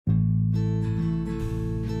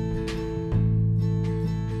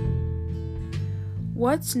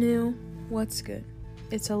What's new? What's good?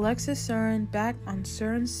 It's Alexis Surin back on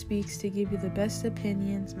Surin Speaks to give you the best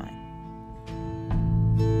opinions mine.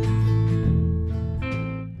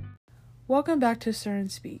 Welcome back to Surin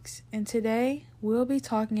Speaks, and today we'll be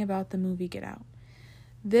talking about the movie Get Out.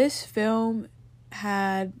 This film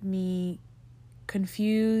had me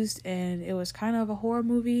confused, and it was kind of a horror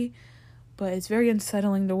movie, but it's very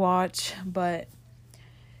unsettling to watch, but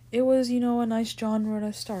it was, a nice genre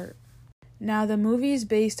to start. Now, the movie is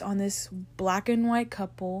based on this black and white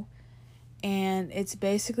couple, and it's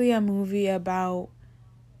basically a movie about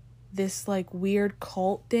this, weird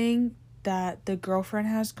cult thing that the girlfriend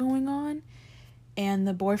has going on, and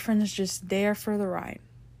the boyfriend is just there for the ride.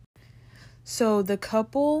 So, the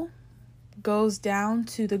couple goes down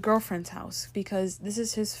to the girlfriend's house, because this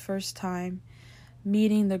is his first time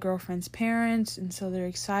meeting the girlfriend's parents, and so they're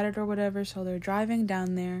excited or whatever, so they're driving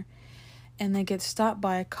down there, and they get stopped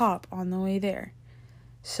by a cop on the way there.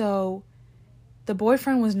 So the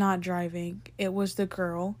boyfriend was not driving, it was the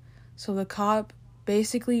girl. So the cop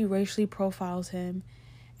basically racially profiles him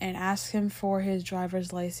and asks him for his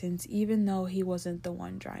driver's license, even though he wasn't the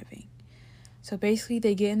one driving. So basically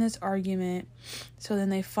they get in this argument. So then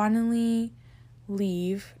they finally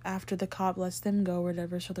leave after the cop lets them go or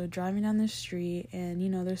whatever. So they're driving down the street and,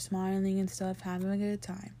 they're smiling and stuff, having a good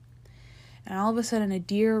time. And all of a sudden, a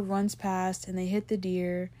deer runs past, and they hit the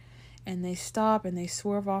deer, and they stop, and they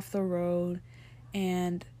swerve off the road,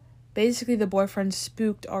 and basically the boyfriend's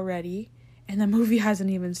spooked already, and the movie hasn't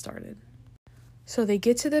even started. So they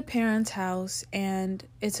get to the parents' house, and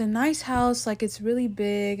it's a nice house, it's really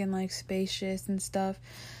big and, spacious and stuff.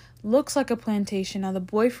 Looks like a plantation. Now, the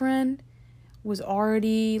boyfriend was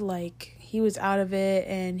already, he was out of it,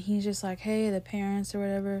 and he's just hey, the parents or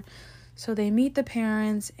whatever. So they meet the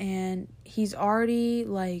parents, and he's already,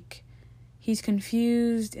 he's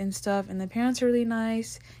confused and stuff, and the parents are really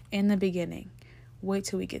nice in the beginning. Wait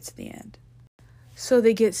till we get to the end. So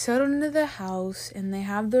they get settled into the house, and they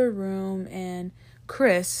have their room, and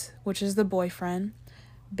Chris, which is the boyfriend,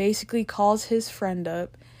 basically calls his friend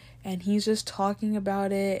up, and he's just talking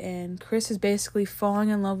about it, and Chris is basically falling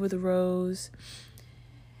in love with Rose,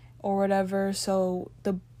 or whatever. So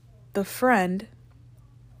the friend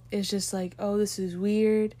is just oh, this is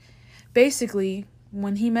weird. Basically,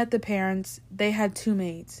 when he met the parents, they had two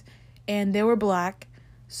maids, and they were black.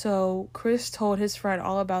 So Chris told his friend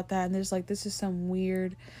all about that, and there's this is some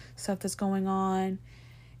weird stuff that's going on.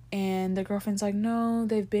 And the girlfriend's no,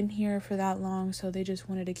 they've been here for that long, so they just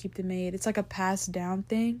wanted to keep the maid. It's a passed down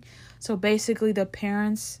thing. So basically the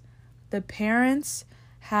parents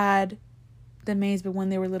had the maids, but when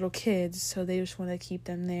they were little kids, so they just wanted to keep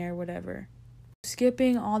them there, whatever.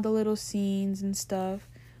 Skipping all the little scenes and stuff,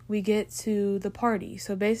 we get to the party.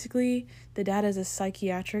 So basically, the dad is a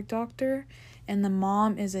psychiatric doctor, and the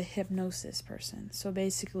mom is a hypnosis person. So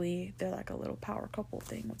basically, they're a little power couple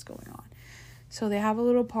thing, what's going on. So they have a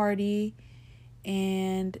little party,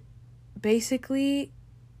 and basically,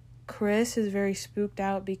 Chris is very spooked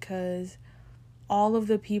out because all of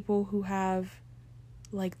the people who have,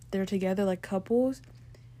 they're together, couples,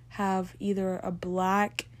 have either a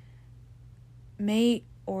black mate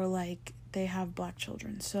or they have black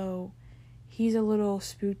children. So he's a little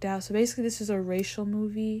spooked out. So basically this is a racial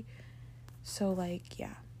movie. So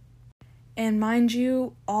yeah. And mind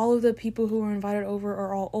you, all of the people who were invited over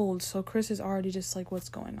are all old. So Chris is already just what's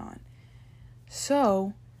going on.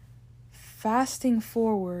 So fasting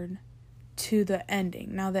forward to the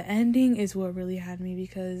ending. Now the ending is what really had me,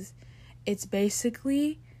 because it's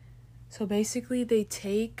basically they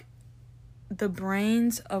take the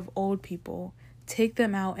brains of old people, take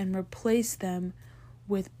them out, and replace them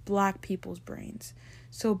with black people's brains.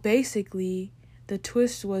 So basically, the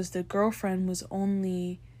twist was the girlfriend was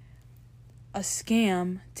only a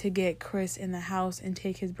scam to get Chris in the house and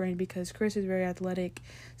take his brain, because Chris is very athletic.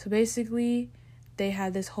 So basically, they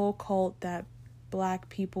had this whole cult that black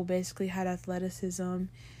people basically had athleticism,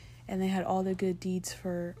 and they had all the good deeds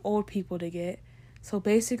for old people to get. So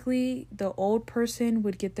basically, the old person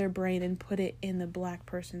would get their brain and put it in the black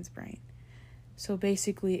person's brain. So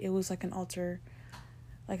basically, it was an altercation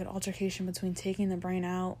between taking the brain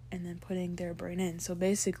out and then putting their brain in. So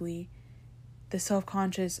basically, the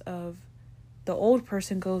self-conscious of the old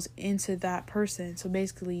person goes into that person. So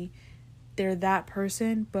basically, they're that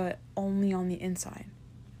person, but only on the inside.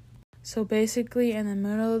 So basically, in the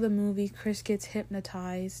middle of the movie, Chris gets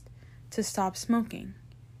hypnotized to stop smoking.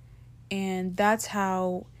 And that's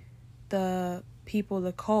how the people,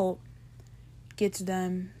 the cult, gets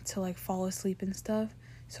them to fall asleep and stuff.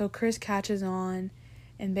 So Chris catches on,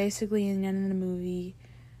 and basically in the end of the movie,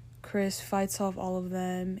 Chris fights off all of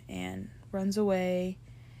them and runs away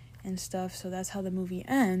and stuff. So that's how the movie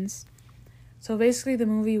ends. So basically the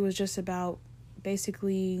movie was just about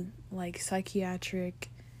basically like psychiatric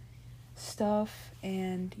stuff,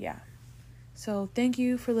 and yeah. So thank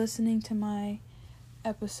you for listening to my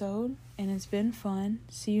episode, and it's been fun.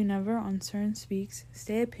 See you never on CERN Speaks.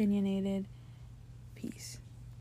 Stay opinionated. Peace.